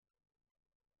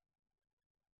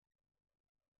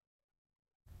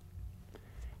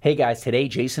Hey guys, today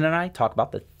Jason and I talk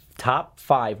about the top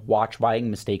 5 watch buying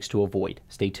mistakes to avoid.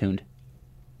 Stay tuned.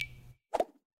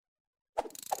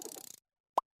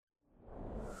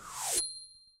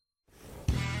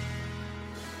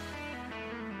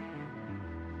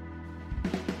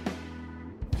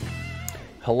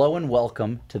 Hello and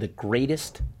welcome to the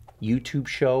greatest YouTube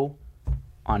show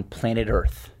on planet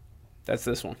Earth. That's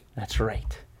this one. That's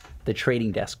right. The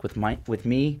Trading Desk with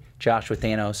me, Joshua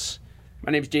Thanos.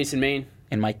 My name's Jason Main.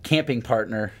 And my camping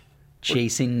partner,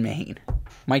 Jason Main.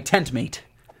 My tent mate.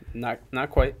 Not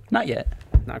quite. Not yet.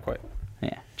 Not quite.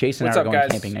 Yeah. Jason and I are going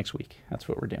camping next week. That's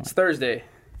what we're doing. It's Thursday.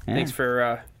 Yeah. Thanks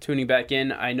for tuning back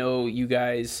in. I know you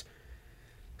guys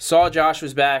saw Josh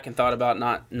was back and thought about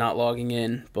not logging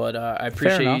in, but I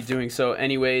appreciate you doing so.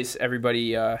 Anyways,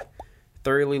 everybody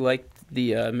thoroughly liked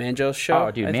the Manjos show.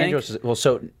 Oh, dude, Manjos is... Well,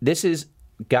 so this is...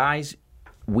 Guys,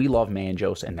 we love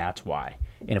Manjos, and that's why.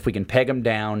 And if we can peg him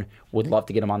down, would love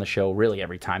to get him on the show really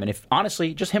every time. And if,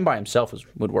 honestly, just him by himself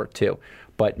would work too.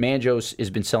 But Manjos has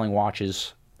been selling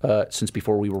watches since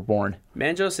before we were born.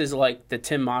 Manjos is like the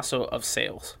Tim Masso of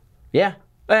sales. Yeah.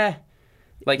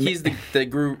 Like he's the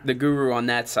guru on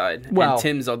that side, well, and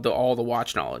Tim's all the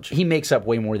watch knowledge. He makes up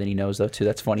way more than he knows, though. Too.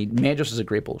 That's funny. Manjos is a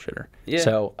great bullshitter. Yeah.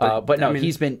 So, but no, I mean,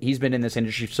 he's been in this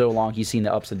industry so long. He's seen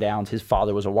the ups and downs. His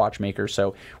father was a watchmaker,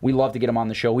 so we love to get him on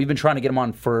the show. We've been trying to get him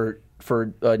on for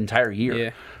an entire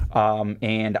year. Yeah.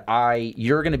 And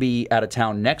you're going to be out of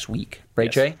town next week, right,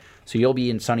 yes. Jay? So you'll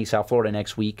be in sunny South Florida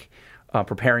next week,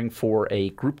 preparing for a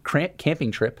group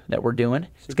camping trip that we're doing.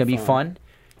 It's going to be fun.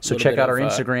 So check out our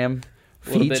Instagram. A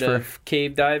little bit of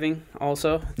cave diving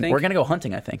also, I think. We're going to go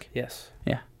hunting, I think. Yes.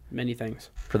 Yeah. Many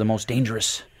things. For the most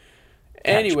dangerous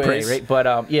anyways. Prey, right?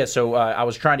 But, yeah, so I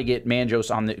was trying to get Manjos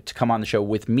to come on the show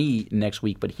with me next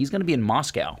week, but he's going to be in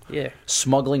Moscow. Yeah.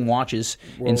 Smuggling watches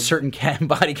in certain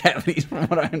body cavities, from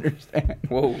what I understand.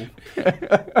 Whoa.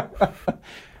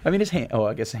 I mean,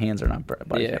 I guess his hands are not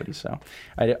body cavities, so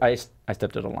I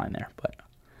stepped out of line there, but...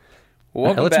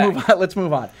 Welcome back. Let's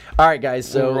move on. All right, guys.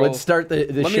 So let's start the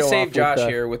show. Let me save Josh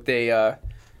here with a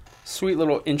sweet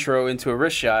little intro into a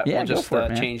wrist shot. Yeah, we'll just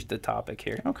change the topic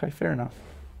here. Okay, fair enough.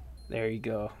 There you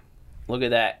go. Look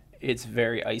at that. It's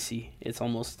very icy. It's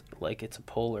almost like it's a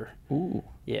polar. Ooh.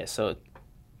 Yeah. So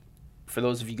for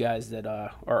those of you guys that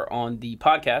are on the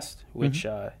podcast, which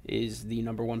is the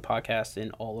 #1 podcast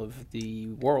in all of the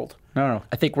world. No.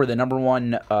 I think we're the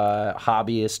 #1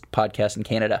 hobbyist podcast in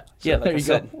Canada. So yeah, like I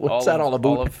said, what's that all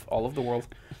about? All of the world.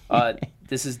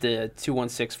 This is the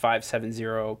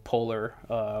 216570 polar,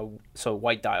 so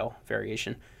white dial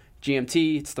variation.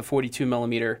 GMT, it's the 42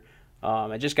 millimeter.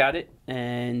 I just got it,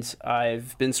 and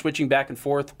I've been switching back and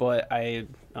forth, but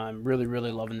I'm really,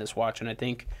 really loving this watch, and I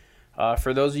think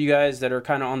for those of you guys that are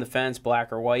kind of on the fence,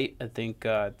 black or white, I think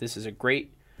this is a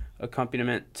great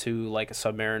accompaniment to like a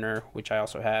Submariner, which I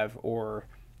also have, or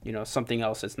something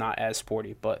else that's not as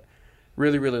sporty, but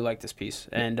really, really like this piece.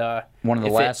 And one of the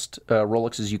last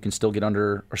Rolexes you can still get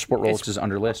under, or sport Rolexes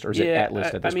under list, or is it at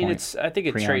list at this point? I think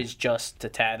it trades just a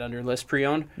tad under list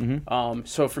pre-owned.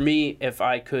 So for me, if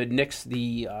I could nix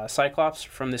the Cyclops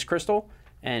from this crystal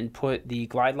and put the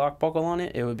glide lock buckle on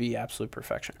it, it would be absolute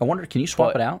perfection. I wonder, can you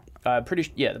swap it out?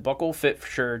 The buckle will fit for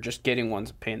sure. Just getting one's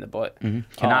a pain in the butt.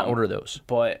 Cannot order those.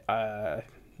 But kind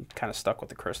of stuck with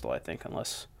the crystal, I think,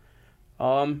 unless.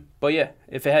 But yeah,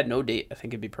 if it had no date, I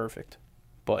think it'd be perfect.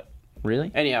 But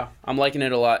really, anyhow, I'm liking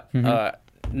it a lot.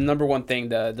 #1 thing,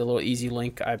 the little easy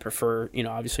link, I prefer.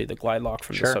 Obviously the glide lock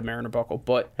from the Submariner buckle,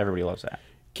 but everybody loves that.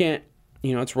 Can't.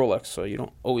 It's Rolex, so you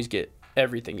don't always get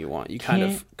everything you want. You kind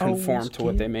of conform to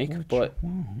what they make. But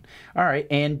all right,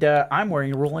 and I'm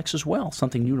wearing a Rolex as well.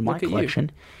 Something new to my collection.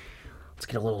 Let's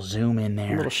get a little zoom in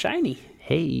there. A little shiny.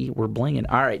 Hey, we're blinging.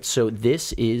 All right, so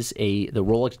this is the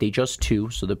Rolex Datejust 2.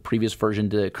 So the previous version,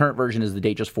 the current version is the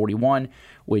Datejust 41,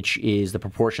 which is the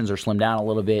proportions are slimmed down a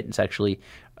little bit. It's actually,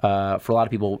 for a lot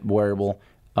of people, wearable.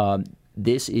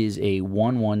 This is a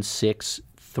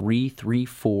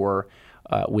 116334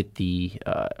 with the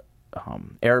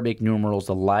Arabic numerals,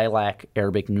 the lilac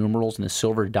Arabic numerals, and the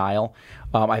silver dial.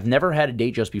 I've never had a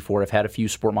Datejust before. I've had a few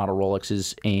sport model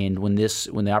Rolexes, and when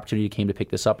the opportunity came to pick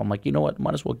this up, I'm like, you know what,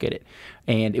 might as well get it.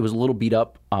 And it was a little beat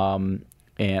up, and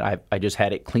I just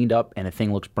had it cleaned up, and the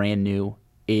thing looks brand new.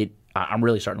 I'm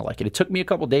really starting to like it. It took me a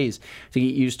couple days to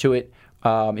get used to it.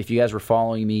 If you guys were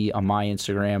following me on my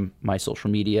Instagram, my social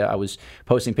media, I was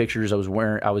posting pictures. I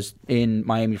was in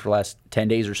Miami for the last 10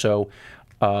 days or so.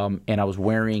 And I was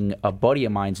wearing a buddy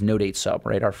of mine's No Date sub,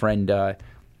 right? Our friend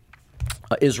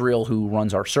Israel, who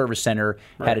runs our service center,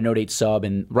 had a No Date sub,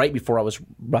 and right before I was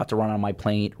about to run to my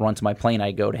plane,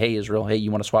 I go to, hey, Israel, hey,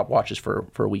 you want to swap watches for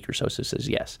a week or so? So he says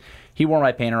yes. He wore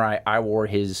my Panerai, I wore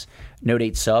his No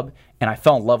Date sub, and I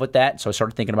fell in love with that. So I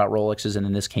started thinking about Rolexes, and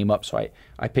then this came up, so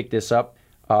I picked this up.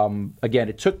 Again,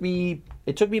 it took me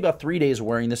about 3 days of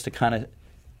wearing this to kind of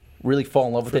really fall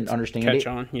in love with it and understand catch it.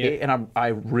 on, yeah. And I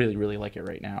really, really like it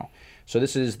right now. So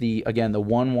this is the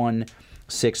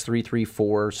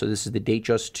 116-334. So this is the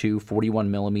Datejust 2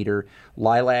 41 millimeter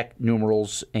lilac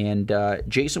numerals. And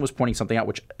Jason was pointing something out,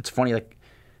 which it's funny. Like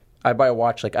I buy a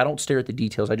watch, like I don't stare at the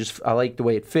details. I like the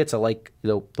way it fits. I like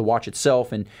the watch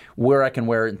itself and where I can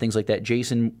wear it and things like that.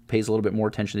 Jason pays a little bit more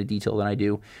attention to detail than I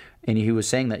do. And he was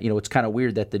saying that, it's kind of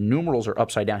weird that the numerals are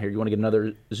upside down here. You want to get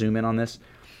another zoom in on this?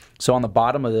 So on the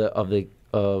bottom of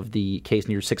the case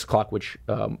near 6 o'clock, which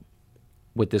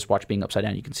with this watch being upside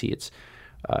down, you can see it's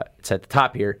at the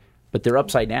top here, but they're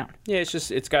upside down. Yeah,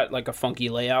 it's got like a funky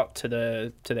layout to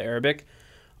the Arabic.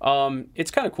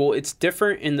 It's kind of cool. It's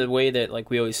different in the way that,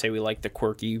 like we always say, we like the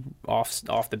quirky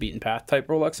off the beaten path type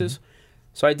Rolexes. Mm-hmm.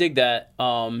 So I dig that.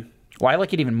 Well, I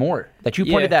like it even more that you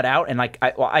pointed that out, and like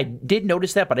I did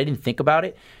notice that, but I didn't think about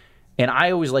it. And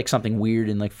I always like something weird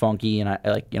and like funky, and I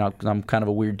like 'cause I'm kind of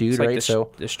a weird dude, it's like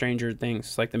right? The Stranger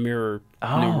Things, like the mirror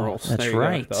numerals. That's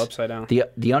right. The upside down.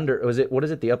 The under what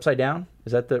is it? The upside down?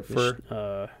 Is that the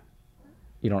for?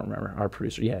 You don't remember our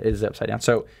producer? Yeah, it is the upside down.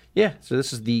 So yeah, so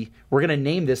this is we're gonna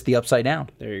name this the upside down.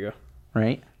 There you go.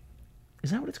 Right?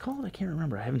 Is that what it's called? I can't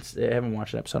remember. I haven't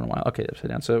watched an episode in a while. Okay, the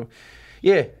upside down. So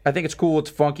yeah, I think it's cool.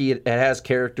 It's funky. It has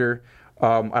character.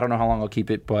 I don't know how long I'll keep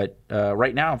it, but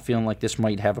right now I'm feeling like this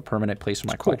might have a permanent place in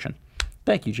my collection.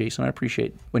 Thank you, Jason. I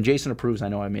appreciate it. When Jason approves, I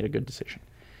know I made a good decision.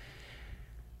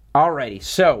 Alrighty,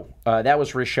 so that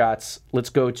was wrist shots. Let's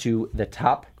go to the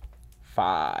top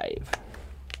 5.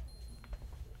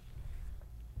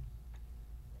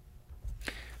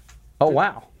 Oh,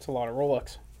 wow. It's a lot of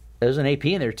Rolex. There's an AP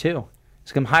in there, too.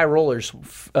 Some high rollers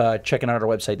checking out our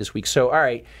website this week. So, all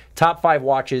right, top 5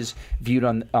 watches viewed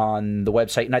on the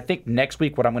website. And I think next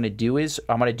week what I'm going to do is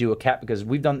I'm going to do a cap because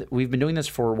we've been doing this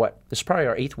for what? This is probably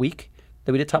our 8th week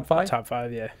that we did top 5? Top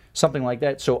 5, yeah. Something like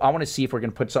that. So I want to see if we're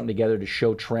going to put something together to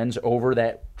show trends over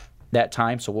that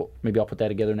time. So maybe I'll put that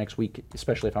together next week,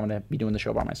 especially if I'm going to be doing the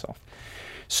show by myself.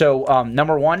 So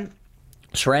number 1,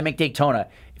 ceramic Daytona.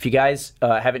 If you guys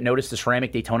haven't noticed, the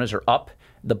ceramic Daytonas are up.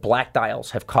 The black dials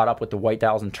have caught up with the white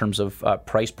dials in terms of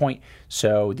price point.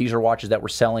 So these are watches that were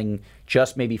selling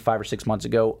just maybe 5 or 6 months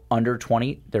ago under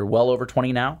 20. They're well over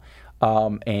 20 now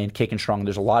and kicking strong.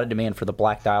 There's a lot of demand for the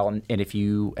black dial. And if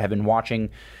you have been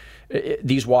watching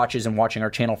these watches and watching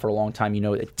our channel for a long time, you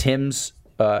know that Tim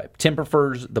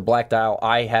prefers the black dial.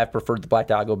 I have preferred the black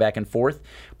dial. I go back and forth.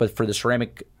 But for the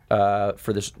ceramic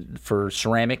for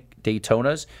ceramic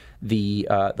Daytonas, the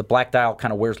black dial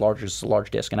kind of wears larger as a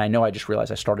large disc. And I know I just realized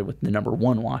I started with the number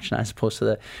 1 watch, not as opposed to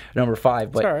the number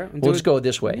 5. But we'll just go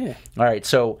this way. Yeah. All right.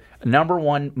 So number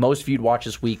 1 most viewed watch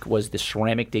this week was the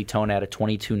ceramic Daytona at a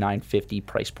 $22,950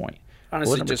 price point.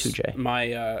 Honestly, just 2, Jay?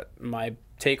 My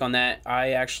take on that,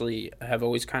 I actually have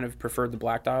always kind of preferred the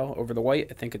black dial over the white.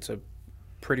 I think it's a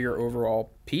prettier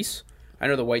overall piece. I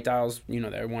know the white dials,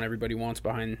 that one everybody wants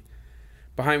behind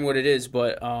what it is,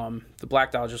 but the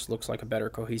black dial just looks like a better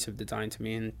cohesive design to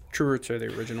me and truer to the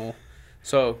original.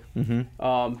 So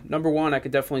number 1, I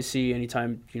could definitely see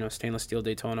anytime stainless steel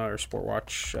Daytona or sport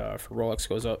watch for Rolex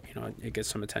goes up, it gets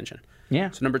some attention.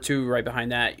 Yeah. So number 2, right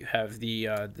behind that, you have the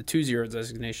 20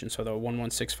 designation, so the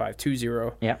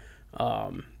 116520. Yeah.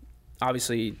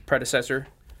 Obviously predecessor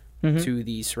to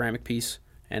the ceramic piece,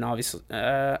 and obviously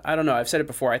I don't know. I've said it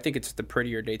before. I think it's the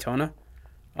prettier Daytona.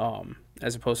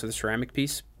 As opposed to the ceramic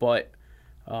piece, but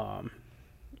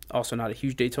also not a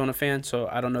huge Daytona fan, so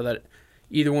I don't know that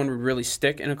either one would really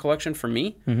stick in a collection for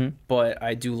me, but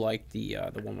I do like the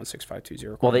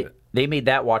 116520. Well, they made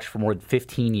that watch for more than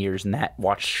 15 years, and that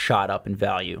watch shot up in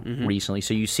value recently.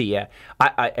 So you see,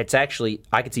 it's actually,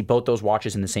 I could see both those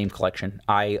watches in the same collection.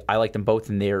 I like them both,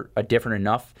 and they're different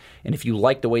enough, and if you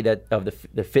like the way that of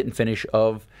the fit and finish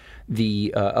of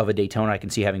a Daytona, I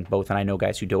can see having both, and I know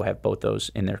guys who do have both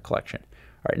those in their collection.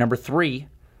 All right, number 3,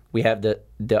 we have the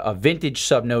vintage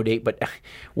sub no date. But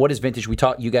what is vintage?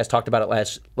 You guys talked about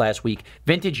it last week.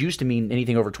 Vintage used to mean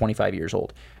anything over 25 years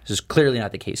old. This is clearly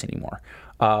not the case anymore.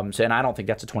 And I don't think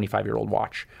that's a 25-year-old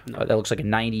watch. No. That looks like a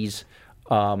 90s.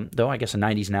 Though I guess a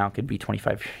 90s now could be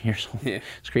 25 years old. Yeah.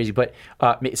 It's crazy. But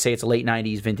say it's a late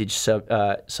 90s vintage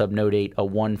sub no date, a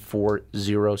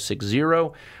 14060.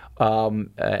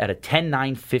 At a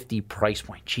 $10,950 price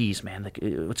point. Jeez, man,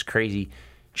 it's crazy.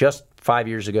 Just 5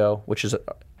 years ago, which is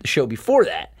the show before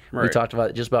that, We Right. talked about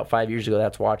it just about 5 years ago.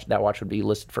 That watch would be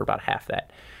listed for about half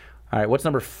that. All right, what's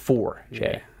number 4,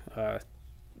 Jay? Yeah.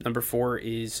 Number 4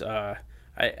 is I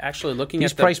actually looking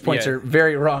These at the price points are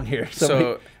very wrong here.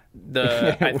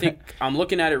 I think I'm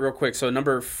looking at it real quick. So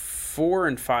number 4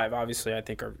 and 5, obviously, I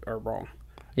think are wrong.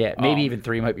 yeah, maybe even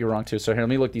 3 might be wrong too. So here, let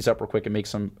me look these up real quick and make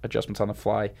some adjustments on the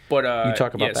fly. But you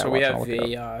talk about that. So we watch, and I'll have look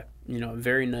it up. a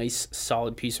very nice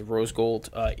solid piece of rose gold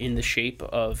in the shape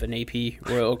of an AP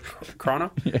Royal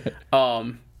Chrono.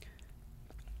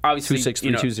 Obviously,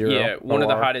 26320 yeah, one of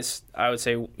the OR. hottest. I would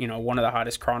say one of the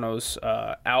hottest chronos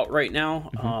out right now.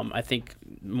 Mm-hmm. I think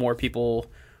more people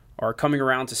are coming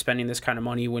around to spending this kind of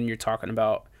money when you're talking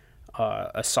about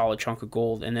a solid chunk of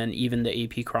gold, and then even the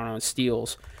AP chrono and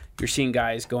steels. You're seeing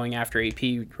guys going after AP,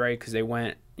 right? Because they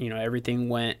went, everything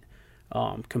went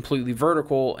completely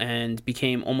vertical and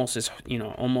became almost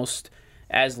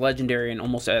as legendary and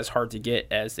almost as hard to get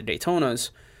as the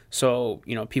Daytonas. So,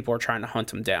 people are trying to hunt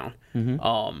them down.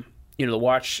 The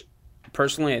watch,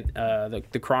 personally,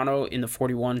 the chrono in the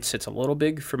 41 sits a little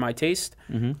big for my taste,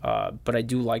 but I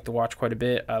do like the watch quite a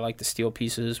bit. I like the steel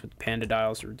pieces with panda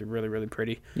dials. They're really, really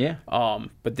pretty. Yeah.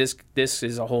 But this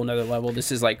is a whole nother level.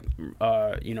 This is like,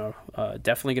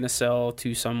 definitely going to sell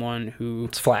to someone who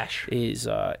It's flash. is,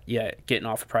 getting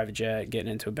off a private jet,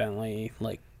 getting into a Bentley,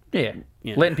 like, Yeah.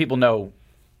 Yeah. Letting people know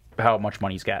how much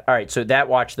money he's got. All right, so that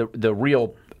watch, the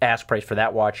real ask price for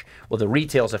that watch, well, the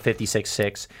retail's at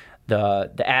 $56,600.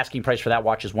 The asking price for that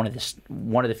watch is one of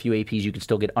the few APs you can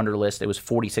still get under list. It was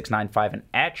 $46,950, and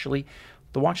actually,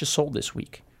 the watch is sold this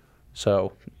week.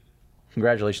 So,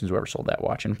 congratulations whoever sold that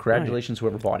watch, and congratulations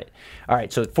whoever bought it. All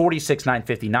right, so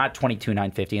 $46,950, not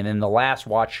 $22,950, and then the last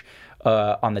watch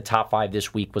on the top 5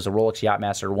 this week was a Rolex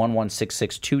Yachtmaster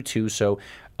 116622. So,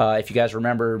 if you guys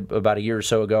remember, about a year or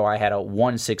so ago, I had a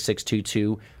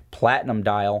 16622 platinum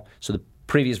dial. So the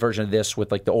previous version of this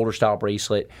with like the older style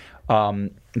bracelet.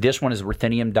 This one is a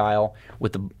ruthenium dial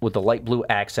with the light blue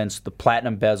accents, the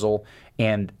platinum bezel,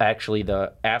 and actually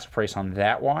the ask price on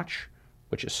that watch,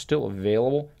 which is still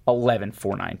available,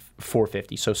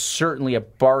 $11,450. So certainly a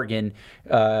bargain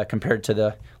compared to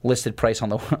the listed price on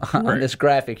this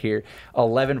graphic here,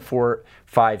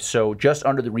 $11,450. So just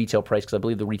under the retail price, because I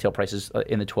believe the retail price is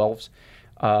in the 12s.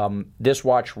 This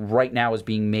watch right now is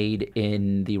being made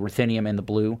in the ruthenium and the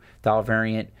blue dial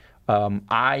variant.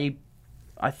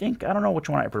 I think, I don't know which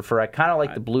one I prefer. I kind of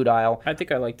like the blue dial. I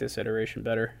think I like this iteration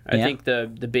better. I think the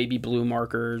baby blue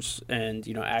markers and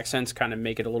accents kind of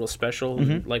make it a little special.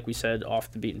 Like we said,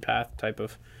 off the beaten path type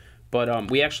of.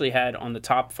 But we actually had on the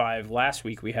top 5 last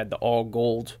week. We had the all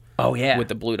gold. Oh yeah, with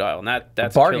the blue dial, and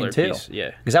that's bargain a killer too. piece.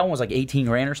 Yeah, because that one was like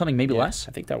 $18,000 or something, maybe less.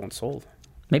 I think that one sold.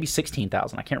 Maybe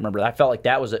 16,000. I can't remember. I felt like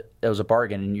that was a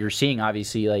bargain, and you're seeing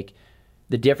obviously like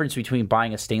the difference between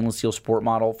buying a stainless steel sport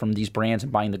model from these brands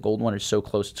and buying the gold one is so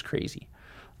close, it's crazy.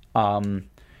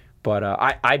 But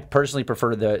I personally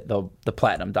prefer the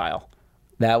platinum dial.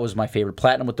 That was my favorite.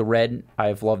 Platinum with the red.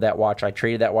 I've loved that watch. I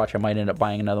traded that watch. I might end up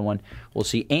buying another one. We'll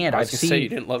see. And I was gonna say you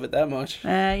didn't love it that much.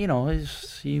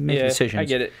 You make decisions. I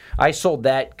get it. I sold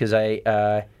that because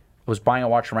I was buying a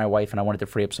watch for my wife, and I wanted to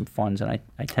free up some funds, and I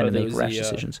tend to make rash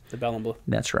decisions. The Bell and Blue.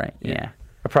 That's right. Yeah.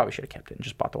 I probably should have kept it and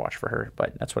just bought the watch for her,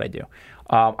 but that's what I do.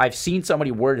 I've seen somebody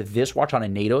wear this watch on a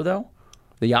NATO, though.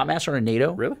 The Yachtmaster on a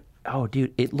NATO. Really? Oh,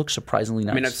 dude, it looks surprisingly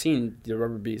nice. I mean, I've seen the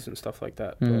rubber beads and stuff like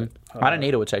that. But, on a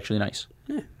NATO, it's actually nice.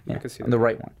 Yeah, I can see that. The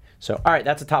right one. So, all right,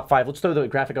 that's the top 5. Let's throw the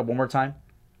graphic up one more time.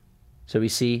 So we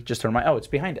see, just turn it's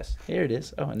behind us. Here it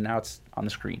is. Oh, and now it's on the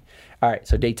screen. All right,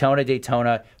 so Daytona,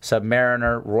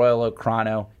 Submariner, Royal Oak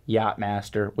Chrono,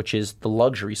 Yachtmaster, which is the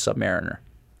luxury Submariner.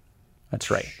 That's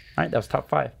right. All right, that was top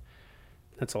 5.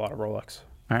 That's a lot of Rolex.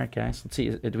 All right, guys. Let's see.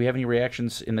 Do we have any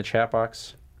reactions in the chat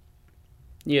box?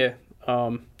 Yeah.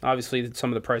 Obviously, some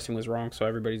of the pricing was wrong, so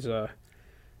everybody's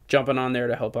jumping on there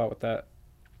to help out with that.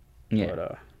 Yeah.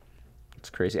 But, it's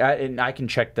crazy. And I can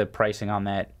check the pricing on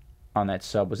that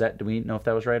sub. Do we know if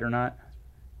that was right or not?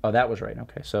 Oh, that was right.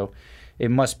 Okay, so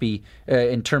it must be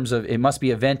it must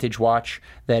be a vintage watch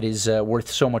that is worth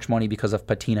so much money because of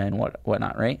patina and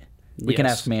whatnot, right? We can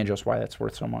ask Manjos why that's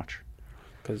worth so much.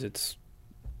 Because it's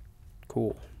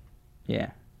cool.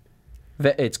 Yeah.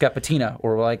 It's got patina,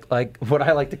 or like what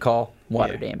I like to call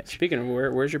water damage. Speaking of,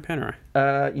 where's your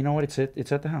Panerai? You know what?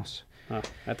 It's at the house. Oh,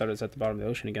 I thought it was at the bottom of the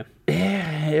ocean again.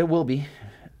 Yeah, it will be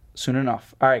soon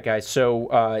enough. All right, guys.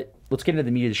 So let's get into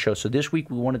the meat of the show. So this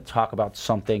week we wanted to talk about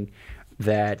something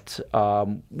that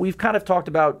we've kind of talked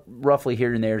about roughly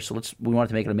here and there. So we wanted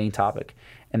to make it a main topic,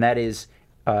 and that is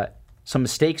some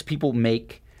mistakes people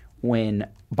make when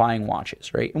buying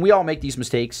watches, right? And we all make these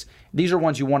mistakes. These are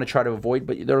ones you want to try to avoid,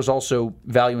 but there's also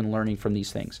value in learning from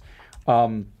these things.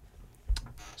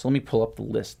 So let me pull up the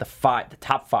list, the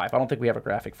top 5. I don't think we have a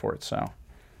graphic for it, so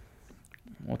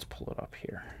let's pull it up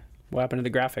here. What happened to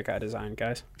the graphic I designed,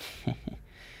 guys?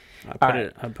 I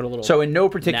put a little. So in no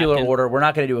particular napkin. order, we're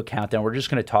not going to do a countdown. We're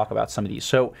just going to talk about some of these.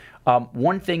 So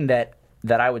one thing that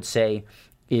I would say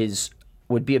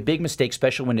would be a big mistake,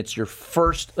 especially when it's your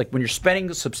first, like when you're spending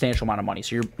a substantial amount of money.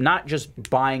 So you're not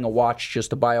just buying a watch just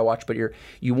to buy a watch, but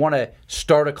you want to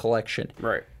start a collection.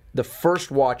 Right. The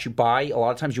first watch you buy, a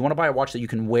lot of times you want to buy a watch that you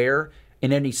can wear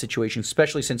in any situation,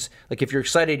 especially since, like, if you're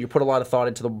excited, you put a lot of thought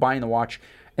into buying the watch,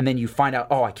 and then you find out,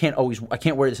 I can't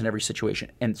wear this in every situation.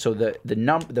 And so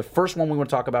the first one we want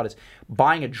to talk about is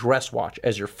buying a dress watch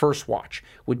as your first watch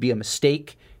would be a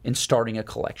mistake in starting a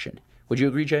collection. Would you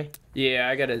agree, Jay? Yeah,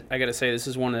 I gotta say this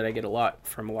is one that I get a lot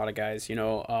from a lot of guys.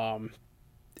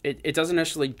 It doesn't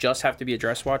necessarily just have to be a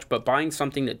dress watch, but buying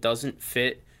something that doesn't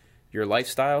fit your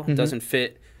lifestyle, doesn't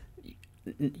fit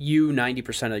you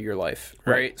 90% of your life,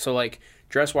 right? So like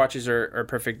dress watches are a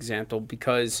perfect example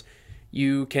because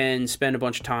you can spend a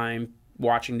bunch of time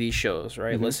watching these shows,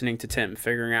 right? Listening to Tim,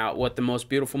 figuring out what the most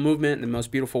beautiful movement and the most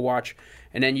beautiful watch,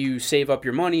 and then you save up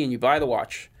your money and you buy the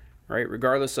watch, right?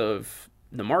 Regardless of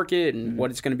the market and what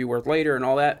it's going to be worth later and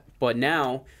all that. But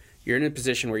now you're in a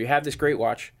position where you have this great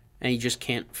watch and you just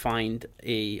can't find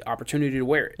a opportunity to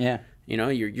wear it. Yeah.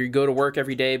 You go to work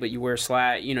every day, but you wear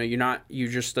slat.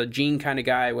 You're just a jean kind of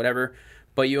guy, whatever.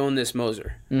 But you own this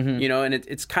Moser, and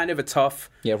it's kind of a tough...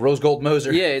 Yeah, rose gold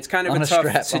Moser. Yeah, it's kind of a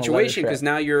tough situation because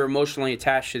now you're emotionally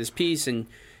attached to this piece and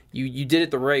you did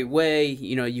it the right way.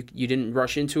 You didn't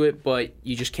rush into it, but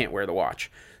you just can't wear the watch.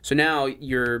 So now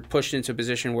you're pushed into a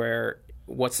position where,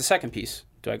 what's the second piece?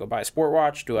 Do I go buy a sport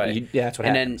watch? Yeah, that's what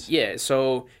happens.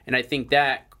 And I think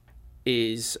that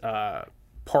is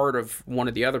part of one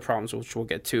of the other problems, which we'll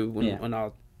get to when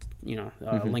I'll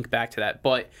link back to that.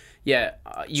 But yeah,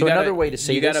 another way to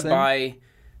say you this, got to buy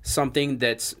something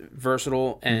that's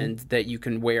versatile and that you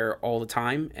can wear all the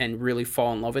time and really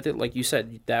fall in love with it. Like you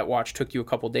said, that watch took you a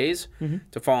couple days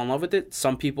to fall in love with it.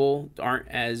 Some people aren't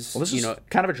as this is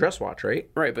kind of a dress watch, right?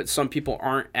 Right, but some people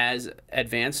aren't as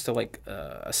advanced to like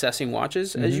assessing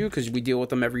watches as you, because we deal with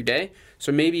them every day.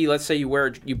 So maybe let's say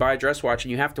you buy a dress watch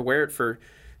and you have to wear it for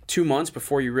 2 months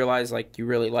before you realize like you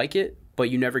really like it, but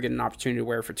you never get an opportunity to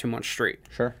wear it for 2 months straight.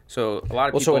 Sure. So a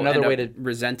lot of people end up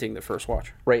resenting the first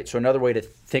watch. Right. So another way to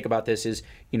think about this is,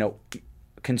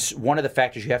 one of the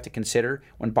factors you have to consider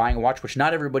when buying a watch, which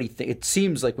not everybody it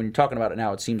seems like when you're talking about it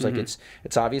now, it seems like it's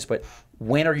obvious, but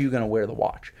when are you going to wear the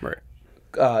watch?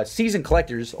 Right. Seasoned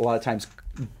collectors, a lot of times,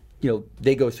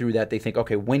 they go through that. They think,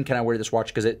 okay, when can I wear this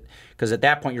watch? Because at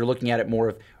that point you're looking at it more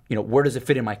of, where does it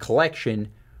fit in my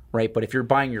collection? Right, but if you're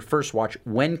buying your first watch,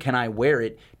 when can I wear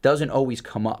it? Doesn't always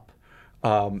come up.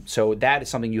 So that is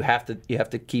something you have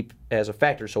to keep as a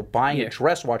factor. So buying a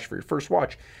dress watch for your first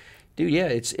watch, dude,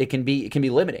 it can be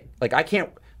limiting. Like I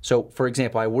can't. So for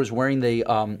example, I was wearing the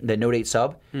Note 8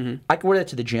 Sub. I can wear that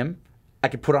to the gym. I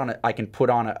can put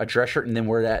on a dress shirt and then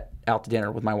wear that out to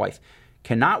dinner with my wife.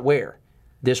 Cannot wear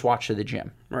this watch to the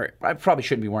gym. Right. I probably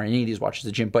shouldn't be wearing any of these watches to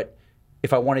the gym, but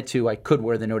if I wanted to, I could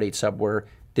wear the Note 8 Sub where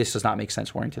this does not make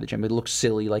sense wearing to the gym. It looks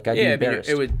silly, like I'd be embarrassed.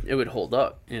 It would hold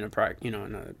up in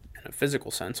a physical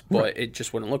sense, but it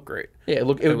just wouldn't look great. Yeah,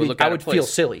 I would feel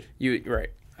silly. Right.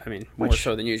 I mean, more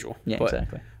so than usual. Yeah,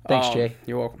 exactly. Thanks, Jay.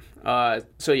 You're welcome.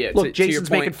 So yeah, look, to Jason's your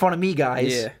point, making fun of me,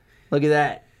 guys. Yeah. Look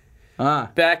at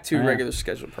that. Back to regular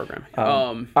scheduled programming.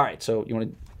 All right, so you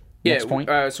want to next point?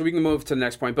 So we can move to the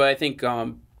next point, but I think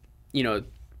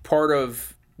part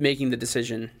of making the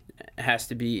decision has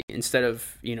to be, instead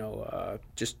of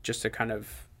just to kind of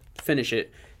finish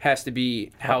it, has to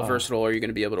be how versatile are you going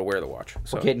to be able to wear the watch.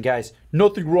 So okay, guys,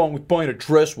 nothing wrong with buying a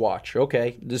dress watch.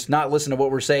 Okay, just not listen to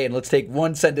what we're saying. Let's take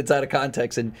one sentence out of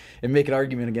context and make an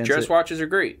argument against it. Dress watches are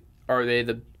great. Are they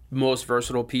the most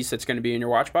versatile piece that's going to be in your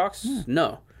watch box?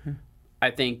 No.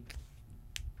 I think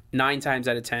 9 times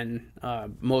out of 10,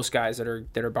 most guys that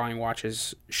are buying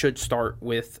watches should start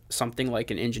with something like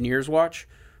an engineer's watch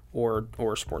or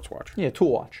a sports watch. Yeah,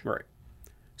 tool watch. Right.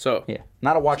 So yeah,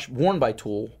 not a watch worn by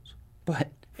tools, but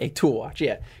a tool watch.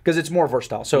 Yeah, because it's more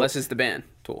versatile. So unless it's the band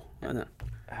tool. I don't know.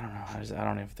 I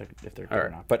don't know if they're good or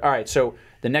not. But all right. So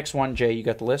the next one, Jay, you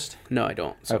got the list? No, I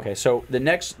don't. So. Okay. So the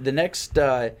next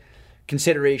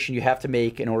consideration you have to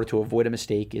make in order to avoid a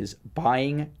mistake is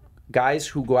buying. Guys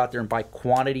who go out there and buy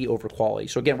quantity over quality.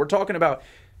 So again, we're talking about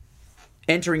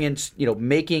entering in,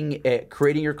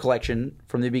 creating your collection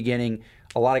from the beginning.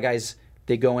 A lot of guys,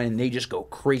 they go in and they just go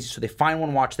crazy. So they find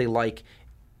one watch they like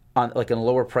on a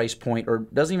lower price point, or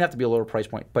doesn't even have to be a lower price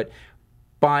point, but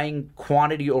buying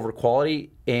quantity over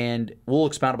quality, and we'll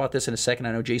expound about this in a second.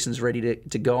 I know Jason's ready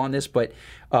to go on this, but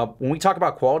when we talk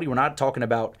about quality, we're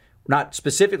not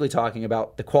specifically talking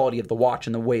about the quality of the watch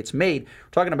and the way it's made.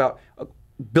 We're talking about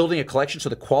building a collection, so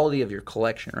the quality of your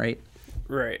collection, right?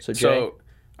 Right. So, Jay,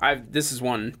 this is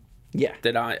one yeah,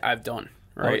 that I've done.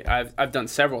 Right. Okay. I've done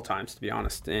several times, to be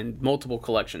honest, in multiple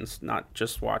collections, not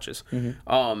just watches.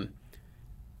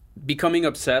 Becoming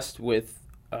obsessed with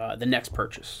the next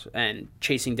purchase and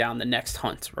chasing down the next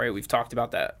hunt. Right. We've talked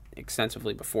about that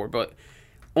extensively before, but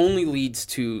only leads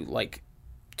to like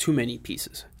too many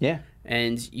pieces. Yeah.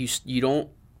 And you don't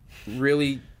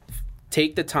really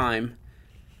take the time.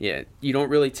 Yeah, you don't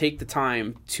really take the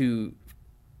time to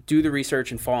do the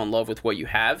research and fall in love with what you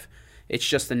have. It's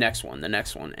just the next one.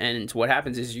 And what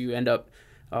happens is you end up,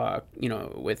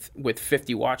 with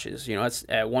 50 watches. It's,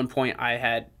 at one point I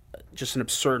had just an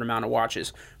absurd amount of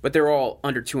watches, but they're all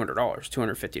under $200,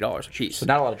 $250 a piece. So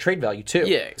not a lot of trade value too.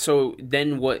 Yeah. So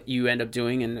then what you end up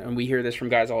doing, and we hear this from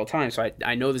guys all the time. So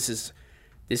I know this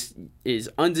is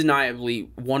undeniably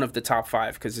one of the top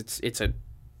 5 because it's a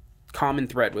common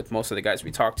thread with most of the guys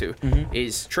we talk to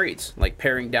is trades, like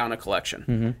paring down a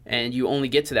collection. And you only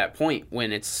get to that point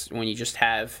when you just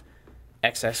have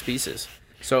excess pieces.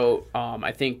 So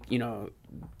I think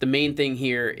the main thing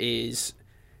here is,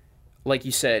 like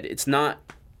you said,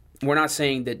 we're not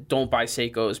saying that don't buy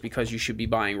Seikos because you should be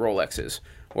buying Rolexes.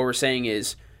 What we're saying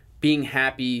is being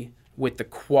happy with the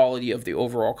quality of the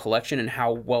overall collection and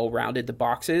how well-rounded the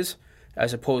box is,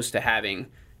 as opposed to having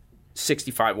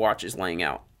 65 watches laying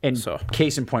out. And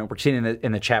case in point, we're seeing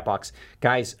in the chat box,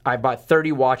 guys, I bought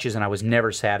 30 watches and I was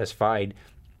never satisfied.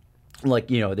 Like,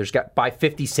 buy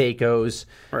 50 Seikos.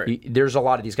 Right. There's a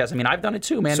lot of these guys. I mean, I've done it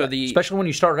too, man. So especially when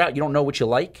you start out, you don't know what you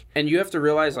like. And you have to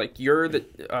realize, like, you're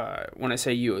when I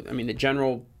say you, I mean the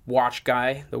general watch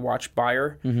guy, the watch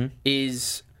buyer,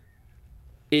 is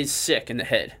sick in the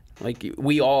head. Like,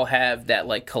 we all have that,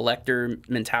 like, collector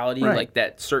mentality, right, like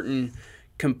that certain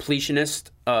completionist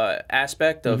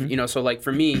aspect of, so like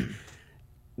for me,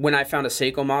 when I found a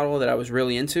Seiko model that I was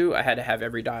really into, I had to have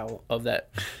every dial of that.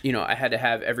 I had to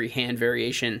have every hand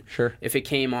variation. Sure. If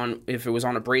it was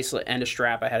on a bracelet and a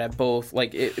strap, I had to have both.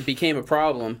 Like, it became a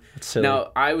problem.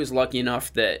 Now, I was lucky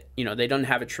enough that, they don't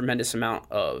have a tremendous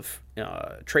amount of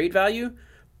trade value,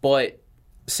 but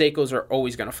Seikos are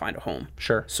always going to find a home.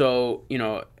 Sure. So,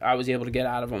 I was able to get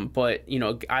out of them. But,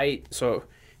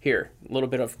 here, a little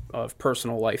bit of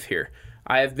personal life here.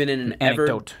 I have been in an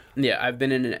anecdote. I've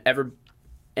been in an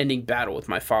ever-ending battle with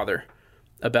my father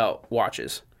about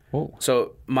watches. Whoa.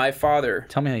 So my father...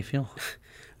 Tell me how you feel.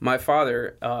 My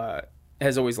father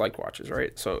has always liked watches,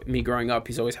 right? So me growing up,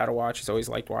 he's always had a watch. He's always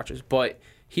liked watches. But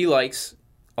he likes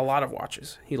a lot of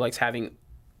watches. He likes having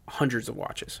hundreds of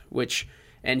watches,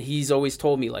 and he's always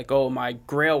told me, like, oh, my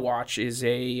Grail watch is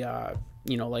a...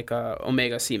 like a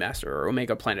Omega Seamaster or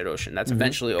Omega Planet Ocean. That's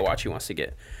eventually a watch he wants to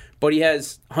get. But he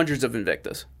has hundreds of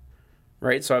Invictas,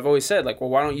 right? So I've always said, like,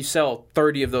 well, why don't you sell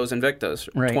 30 of those Invictas,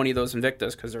 or 20 of those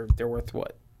Invictas, because they're worth,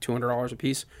 what, $200 a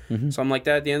piece? Something like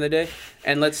that at the end of the day.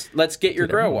 And let's get your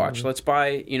Grail watch. Let's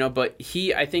buy, but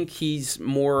I think he's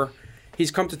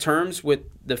come to terms with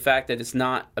the fact that it's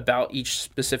not about each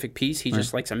specific piece. He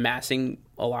just likes amassing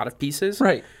a lot of pieces.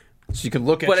 Right. So you can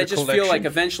look at but your I just collection. feel like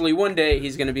eventually one day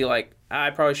he's going to be like,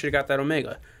 I probably should have got that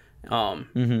Omega.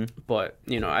 But,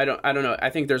 I don't know. I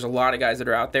think there's a lot of guys that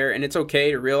are out there, and it's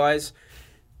okay to realize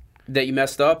that you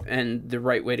messed up, and the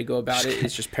right way to go about it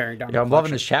is just paring down. I'm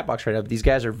loving this chat box right now. These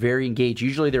guys are very engaged.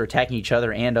 Usually they're attacking each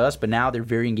other and us, but now they're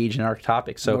very engaged in our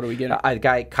topic. So what are we getting? The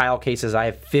guy Kyle K says, I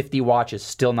have 50 watches,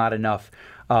 still not enough.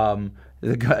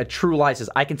 The True Lie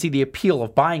says, I can see the appeal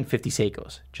of buying 50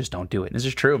 Seikos. Just don't do it. And this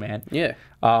is true, man. Yeah.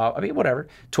 Whatever.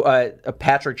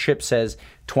 Patrick Chip says,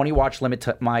 20 watch limit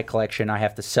to my collection. I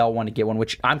have to sell one to get one,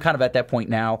 which I'm kind of at that point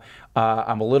now.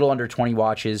 I'm a little under 20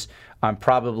 watches. I'm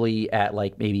probably at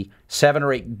like maybe 7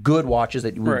 or 8 good watches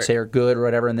that you would say are good or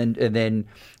whatever, and then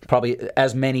probably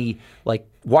as many like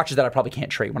watches that I probably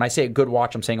can't trade. When I say a good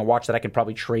watch, I'm saying a watch that I can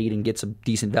probably trade and get some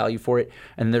decent value for it.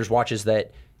 And then there's watches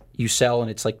that you sell, and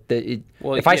it's like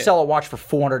if I sell a watch for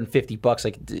 $450,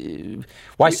 like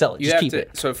why sell it? Just keep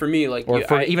it. So for me, like,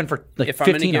 even for like if I'm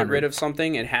going to get rid of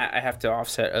something, I have to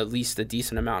offset at least a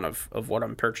decent amount of what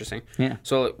I'm purchasing. Yeah.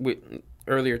 So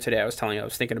earlier today, I was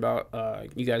thinking about.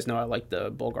 You guys know I like the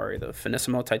Bulgari, the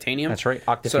Finissimo Titanium. That's right.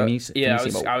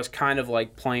 Finissimo. I was kind of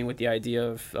like playing with the idea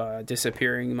of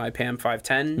disappearing my PAM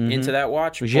 510 into that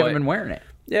watch. Because you haven't been wearing it.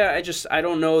 Yeah, I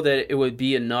don't know that it would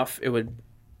be enough. It would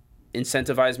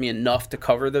incentivize me enough to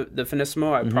cover the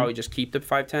Finissimo. I'd probably just keep the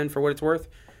 510 for what it's worth.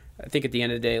 I think at the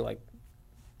end of the day, like,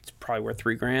 it's probably worth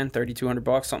 $3,000,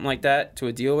 $3,200, something like that, to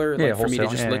a dealer, like for me to wholesale,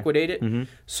 just liquidate it.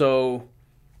 So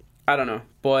I don't know,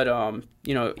 but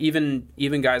you know, even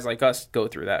guys like us go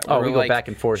through that. Oh, we We're go like, back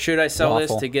and forth. Should I sell this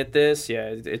Awful. to get this?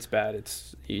 Yeah, it's bad.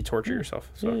 You torture yourself.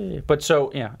 So. Yeah. But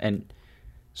so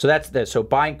that's that. So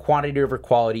buying quantity over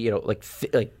quality. You know,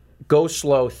 like go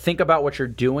slow. Think about what you're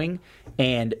doing,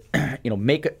 and you know,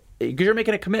 because you're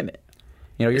making a commitment.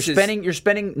 You know, you're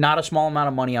spending not a small amount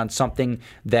of money on something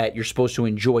that you're supposed to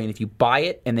enjoy, and if you buy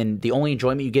it, and then the only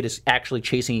enjoyment you get is actually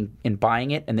chasing and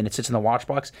buying it, and then it sits in the watch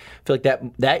box, I feel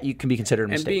like that you can be considered a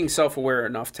mistake. And being self-aware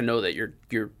enough to know that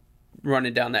you're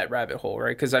running down that rabbit hole,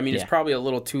 right? Because I mean, it's probably a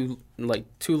little too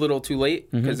little, too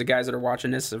late. Because the guys that are watching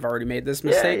this have already made this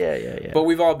mistake. Yeah. But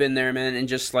we've all been there, man. And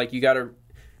just like you gotta,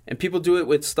 and people do it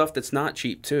with stuff that's not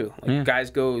cheap too. Like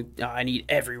guys go, I need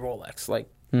every Rolex, like.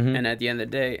 And at the end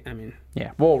of the day, I mean...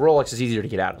 Yeah, well, Rolex is easier to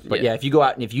get out of. But yeah, if you go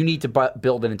out and if you need to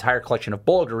build an entire collection of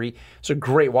Bulgari, those are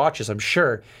great watches, I'm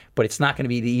sure, but it's not going to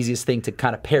be the easiest thing to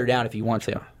kind of pare down if you want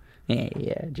to.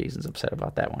 Yeah, Jason's upset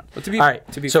about that one. But to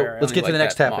be so fair, let's get to the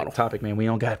next model. topic, man. We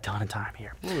don't got a ton of time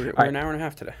here. We're an hour and a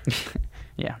half today.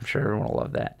 Yeah, I'm sure everyone will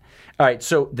love that. All right,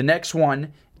 so the next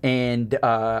one, and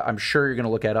I'm sure you're going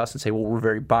to look at us and say, well, we're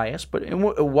very biased, but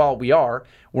while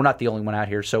we're not the only one out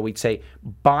here. So we'd say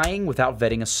buying without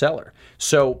vetting a seller.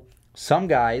 So some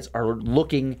guys are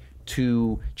looking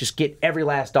to just get every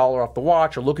last dollar off the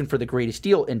watch or looking for the greatest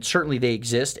deal, and certainly they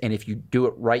exist, and if you do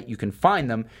it right, you can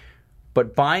find them.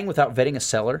 But buying without vetting a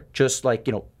seller, just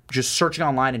searching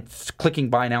online and clicking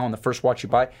buy now on the first watch you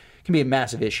buy, can be a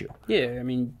massive issue. Yeah, I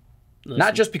mean... Listen.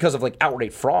 Not just because of like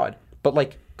outright fraud, but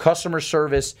like customer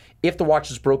service, if the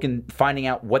watch is broken, finding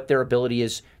out what their ability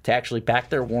is to actually back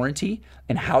their warranty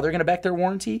and how they're going to back their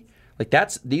warranty. Like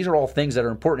these are all things that are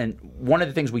important. And one of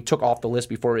the things we took off the list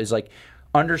before is like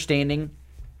understanding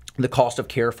the cost of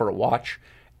care for a watch.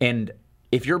 And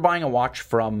if you're buying a watch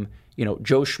from, you know,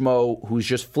 Joe Schmo who's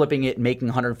just flipping it and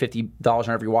making $150 on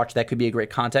every watch, that could be a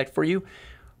great contact for you.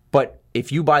 But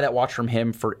if you buy that watch from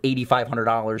him for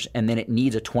 $8,500 and then it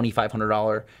needs a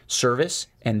 $2,500 service,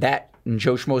 and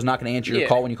Joe Schmo's not going to answer your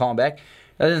call when you call him back,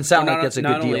 that doesn't sound like that's a good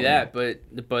deal. Not only that,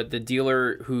 but the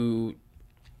dealer who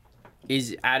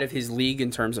is out of his league in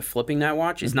terms of flipping that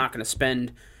watch is not going to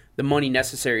spend the money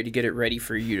necessary to get it ready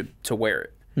for you to wear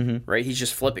it. Right? He's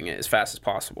just flipping it as fast as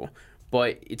possible.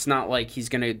 But it's not like he's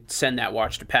going to send that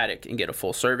watch to Patek and get a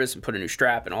full service and put a new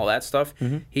strap and all that stuff.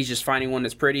 He's just finding one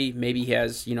that's pretty. Maybe he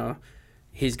has, you know,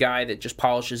 his guy that just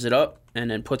polishes it up and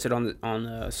then puts it on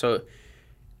the. So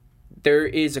there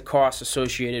is a cost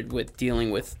associated with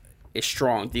dealing with a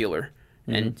strong dealer.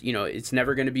 And, you know, it's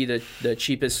never going to be the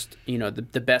cheapest, you know,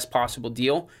 the best possible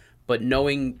deal. But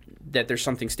knowing that there's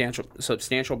something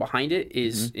substantial behind it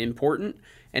is important.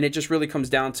 And it just really comes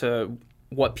down to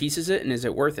what piece is it and is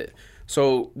it worth it?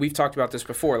 So we've talked about this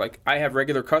before. Like I have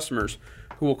regular customers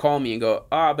who will call me and go,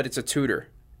 but it's a Tudor.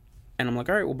 And I'm like,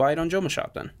 all right, we'll buy it on Joma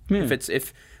Shop then.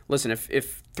 If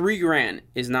 $3,000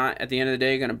 is not at the end of the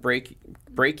day going to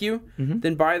break you,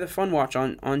 then buy the fun watch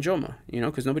on Joma, you know,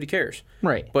 because nobody cares.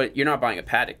 Right. But you're not buying a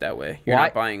Patek that way. You're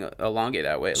not buying a Lange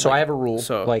that way. So I have a rule.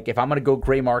 So like if I'm going to go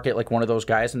gray market like one of those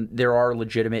guys, and there are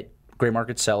legitimate gray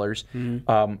market sellers,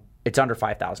 it's under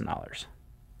 $5,000.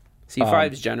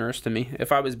 C5 is generous to me.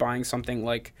 If I was buying something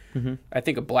like, I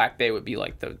think a Black Bay would be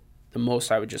like the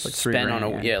most I would just spend on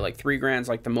like $3,000 is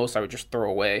like the most I would just throw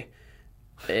away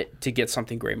to get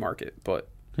something gray market. But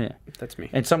that's me.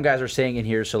 And some guys are saying in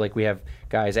here, so like we have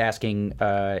guys asking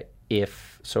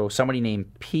somebody named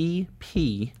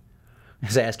PP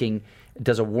is asking,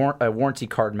 does a warranty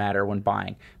card matter when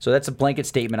buying? So that's a blanket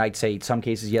statement. I'd say some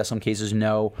cases yes, some cases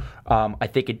no. I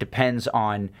think it depends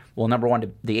on, well, number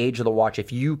one, the age of the watch.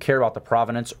 If you care about the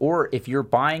provenance, or if you're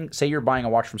buying, say you're buying a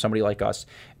watch from somebody like us,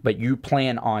 but you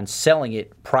plan on selling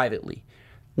it privately,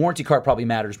 warranty card probably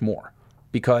matters more,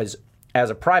 because as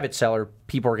a private seller,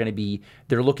 people are going to be,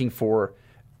 they're looking for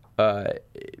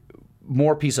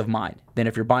more peace of mind than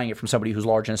if you're buying it from somebody who's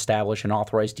large and established, an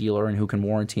authorized dealer, and who can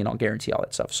warranty and I'll guarantee all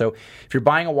that stuff. So if you're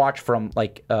buying a watch from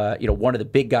like one of the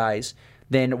big guys,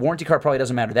 then a warranty card probably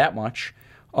doesn't matter that much.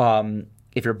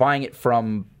 If you're buying it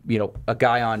from a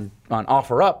guy on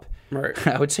OfferUp, right,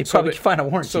 I would say probably find a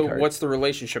warranty card. So what's the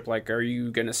relationship like? Are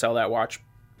you going to sell that watch?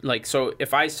 Like, so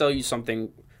if I sell you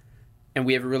something and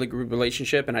we have a really good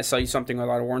relationship and I sell you something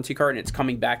without a warranty card and it's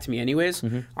coming back to me anyways,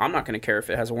 I'm not going to care if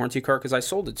it has a warranty card because I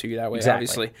sold it to you that way,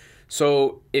 obviously.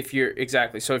 So if you're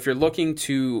looking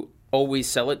to always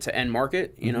sell it to end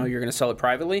market, you're going to sell it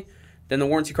privately, then the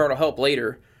warranty card will help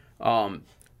later. The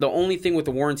only thing with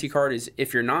the warranty card is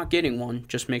if you're not getting one,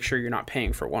 just make sure you're not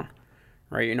paying for one,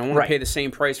 right? You don't want to pay the same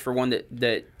price for one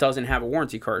that doesn't have a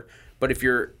warranty card. But if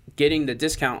you're getting the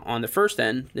discount on the first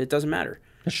end, it doesn't matter.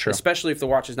 That's true. Especially if the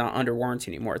watch is not under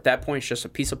warranty anymore. At that point, it's just a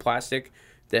piece of plastic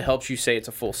that helps you say it's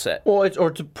a full set. Well, it's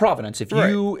provenance. If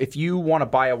you want to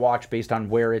buy a watch based on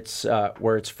where it's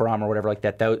from or whatever like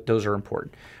that, those are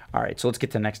important. All right, so let's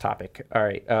get to the next topic. All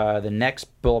right, the next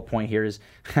bullet point here is,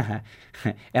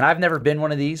 and I've never been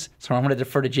one of these, so I'm going to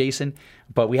defer to Jason,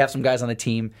 but we have some guys on the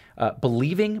team,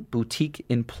 believing boutique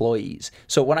employees.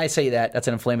 So when I say that, that's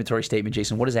an inflammatory statement,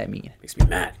 Jason. What does that mean? Makes me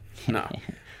mad. No.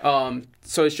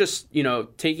 So it's just,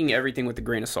 taking everything with a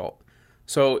grain of salt.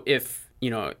 So if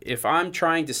I'm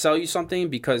trying to sell you something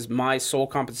because my sole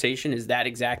compensation is that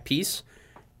exact piece,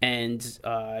 and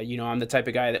I'm the type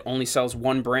of guy that only sells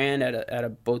one brand at a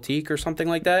boutique or something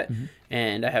like that,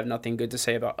 and I have nothing good to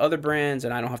say about other brands,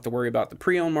 and I don't have to worry about the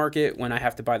pre-owned market when I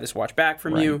have to buy this watch back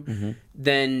from you,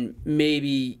 then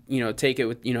maybe take it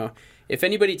with if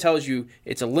anybody tells you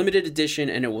it's a limited edition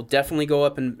and it will definitely go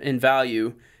up in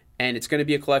value and it's going to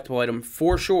be a collectible item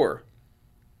for sure,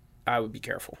 I would be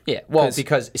careful. Yeah, well,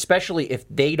 because especially if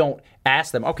they don't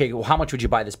ask them, okay, well, how much would you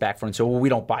buy this back for? And so, well, we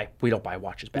don't buy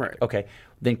watches back. Right. Okay,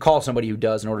 then call somebody who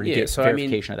does in order to get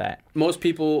verification of that. Most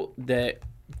people that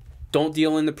don't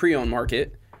deal in the pre-owned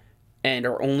market and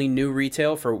are only new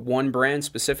retail for one brand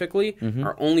specifically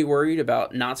are only worried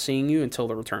about not seeing you until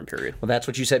the return period. Well, that's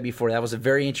what you said before. That was a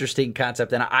very interesting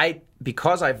concept, and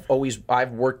because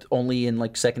I've worked only in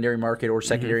like secondary market or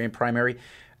secondary and primary.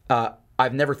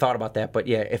 I've never thought about that, but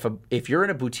yeah, if you're in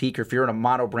a boutique or if you're in a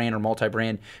mono brand or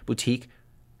multi-brand boutique,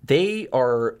 they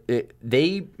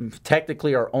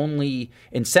technically are only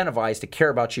incentivized to care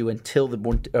about you until the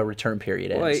return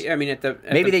period ends. Well, I mean,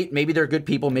 maybe they're good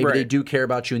people, maybe they do care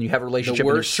about you, and you have a relationship.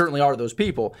 And there certainly are those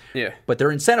people. Yeah, but they're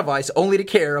incentivized only to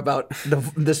care about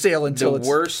the sale until the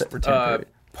worst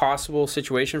possible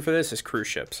situation for this is cruise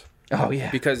ships. Oh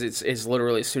yeah, because it's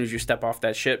literally as soon as you step off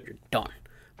that ship, you're done.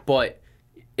 But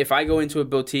if I go into a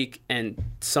boutique and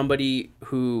somebody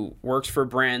who works for a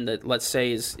brand that, let's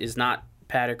say, is not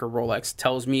Patek or Rolex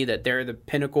tells me that they're the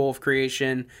pinnacle of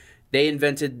creation, they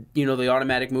invented, the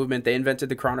automatic movement, they invented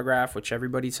the chronograph, which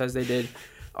everybody says they did,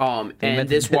 and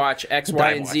this watch, X,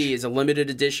 Y, and Z, is a limited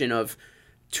edition of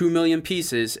 2 million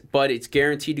pieces, but it's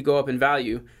guaranteed to go up in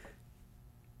value,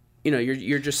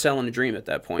 you're just selling a dream at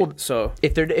that point. Well, so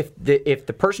if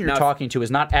the person you're talking to is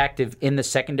not active in the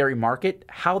secondary market,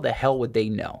 how the hell would they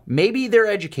know? Maybe they're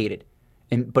educated,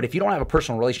 but if you don't have a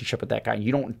personal relationship with that guy,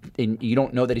 you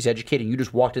don't know that he's educated. You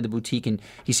just walked into the boutique and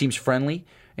he seems friendly,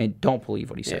 and don't believe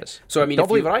what he says. So I mean, don't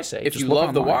believe what I say. If you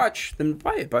love the watch, then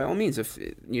buy it by all means. If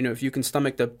you can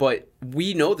stomach but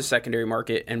we know the secondary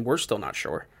market, and we're still not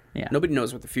sure. Yeah. Nobody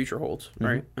knows what the future holds,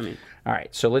 right? I mean, all right.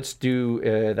 So let's do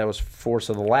that was 4.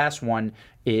 So the last one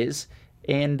is,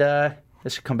 and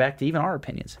this should come back to even our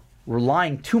opinions.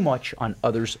 Relying too much on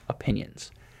others'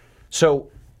 opinions. So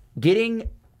getting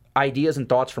ideas and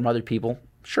thoughts from other people,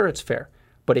 sure, it's fair.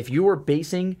 But if you are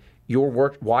basing your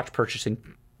watch purchasing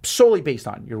solely based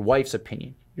on your wife's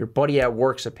opinion, your buddy at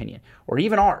work's opinion, or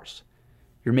even ours,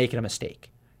 you're making a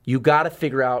mistake. You got to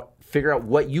figure out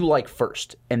what you like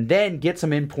first, and then get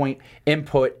some input,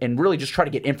 and really just try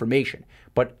to get information.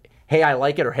 But hey, I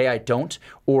like it, or hey, I don't.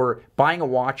 Or buying a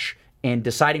watch and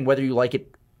deciding whether you like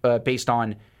it based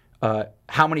on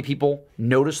how many people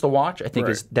notice the watch, I think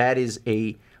that is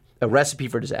a recipe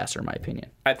for disaster, in my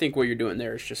opinion. I think what you're doing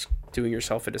there is just doing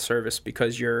yourself a disservice,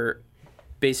 because you're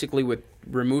basically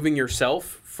removing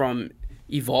yourself from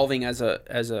evolving as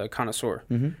a connoisseur,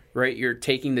 right? You're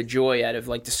taking the joy out of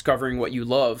like discovering what you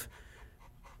love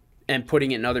and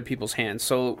putting it in other people's hands.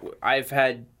 So I've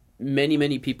had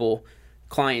many people,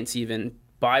 clients even,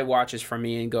 buy watches from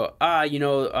me and go, I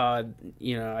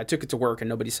took it to work and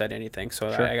nobody said anything,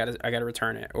 so sure. I gotta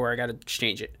return it, or I gotta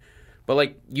exchange it. But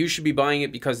like, you should be buying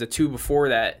it because the two before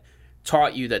that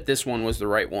taught you that this one was the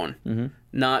right one,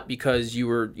 not because you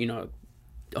were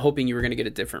hoping you were going to get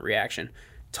a different reaction.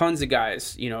 Tons of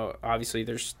guys, obviously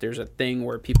there's a thing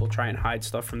where people try and hide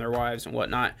stuff from their wives and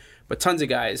whatnot, but tons of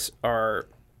guys are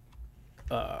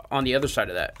on the other side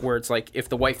of that, where it's like, if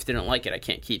the wife didn't like it, I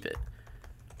can't keep it.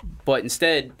 But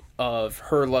instead of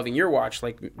her loving your watch,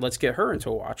 like, let's get her into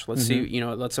a watch. Let's see,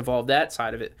 let's evolve that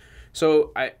side of it.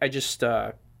 So I just,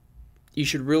 you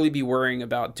should really be worrying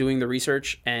about doing the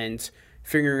research and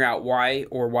figuring out why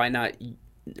or why not,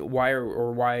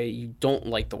 why you don't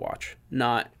like the watch,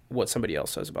 not what somebody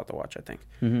else says about the watch, I think.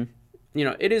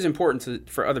 It is important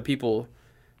for other people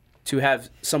to have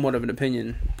somewhat of an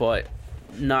opinion, but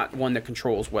not one that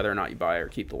controls whether or not you buy or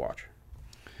keep the watch.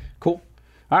 Cool.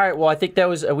 All right. Well, I think that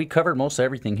was we covered most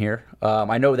everything here.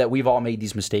 I know that we've all made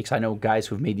these mistakes. I know guys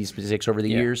who've made these mistakes over the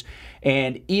years.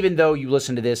 And even though you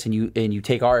listen to this and you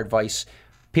take our advice,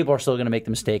 people are still going to make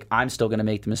the mistake. I'm still going to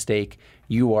make the mistake.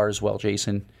 You are as well,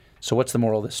 Jason. So what's the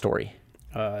moral of this story?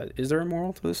 Is there a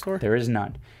moral to this story? There is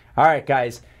none. All right,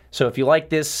 guys. So if you like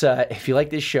this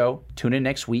show, tune in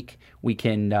next week. We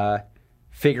can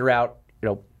figure out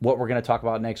what we're going to talk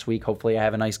about next week. Hopefully, I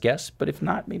have a nice guest. But if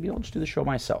not, maybe I'll just do the show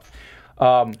myself.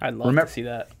 I'd love to see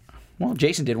that. Well,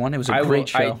 Jason did one. It was a great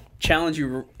show. I challenge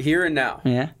you here and now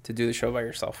Yeah. to do the show by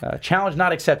yourself. Challenge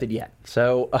not accepted yet.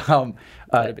 So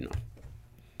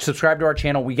subscribe to our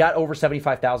channel. We got over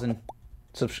 75,000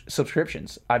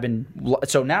 subscriptions.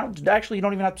 So now actually you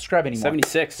don't even have to subscribe anymore.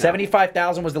 76.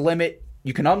 75,000 was the limit.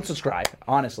 You can unsubscribe.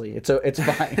 Honestly, it's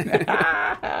fine.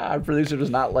 Our producer does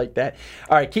not like that.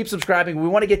 All right, keep subscribing. We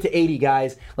want to get to 80,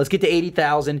 guys. Let's get to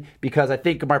 80,000 because I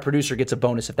think my producer gets a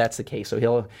bonus if that's the case. So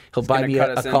he'll buy me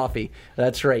a coffee.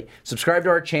 That's right. Subscribe to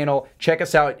our channel. Check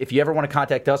us out. If you ever want to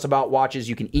contact us about watches,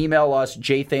 you can email us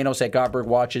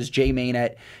jthanos@Godbergwatches, jmain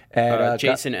at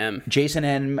Jason M. Jason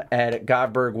M at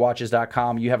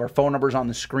godbergwatches.com. You have our phone numbers on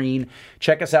the screen.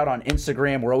 Check us out on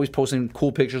Instagram. We're always posting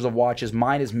cool pictures of watches.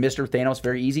 Mine is Mr. Thanos.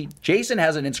 Very easy. Jason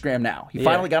has an Instagram now. He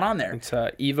finally got on there. It's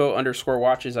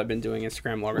Evo_watches. I've been doing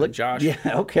Instagram longer than Josh. Yeah,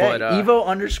 okay. But,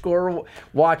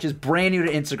 Evo_watches, brand new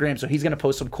to Instagram, so he's going to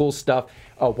post some cool stuff.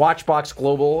 Watchbox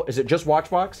Global. Is it just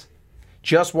Watchbox?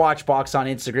 Just Watchbox on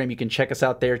Instagram. You can check us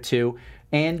out there too.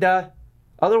 And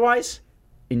otherwise,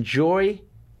 enjoy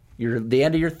the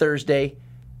end of your Thursday,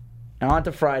 and on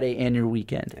to Friday and your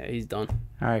weekend. Yeah, he's done.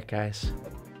 All right, guys.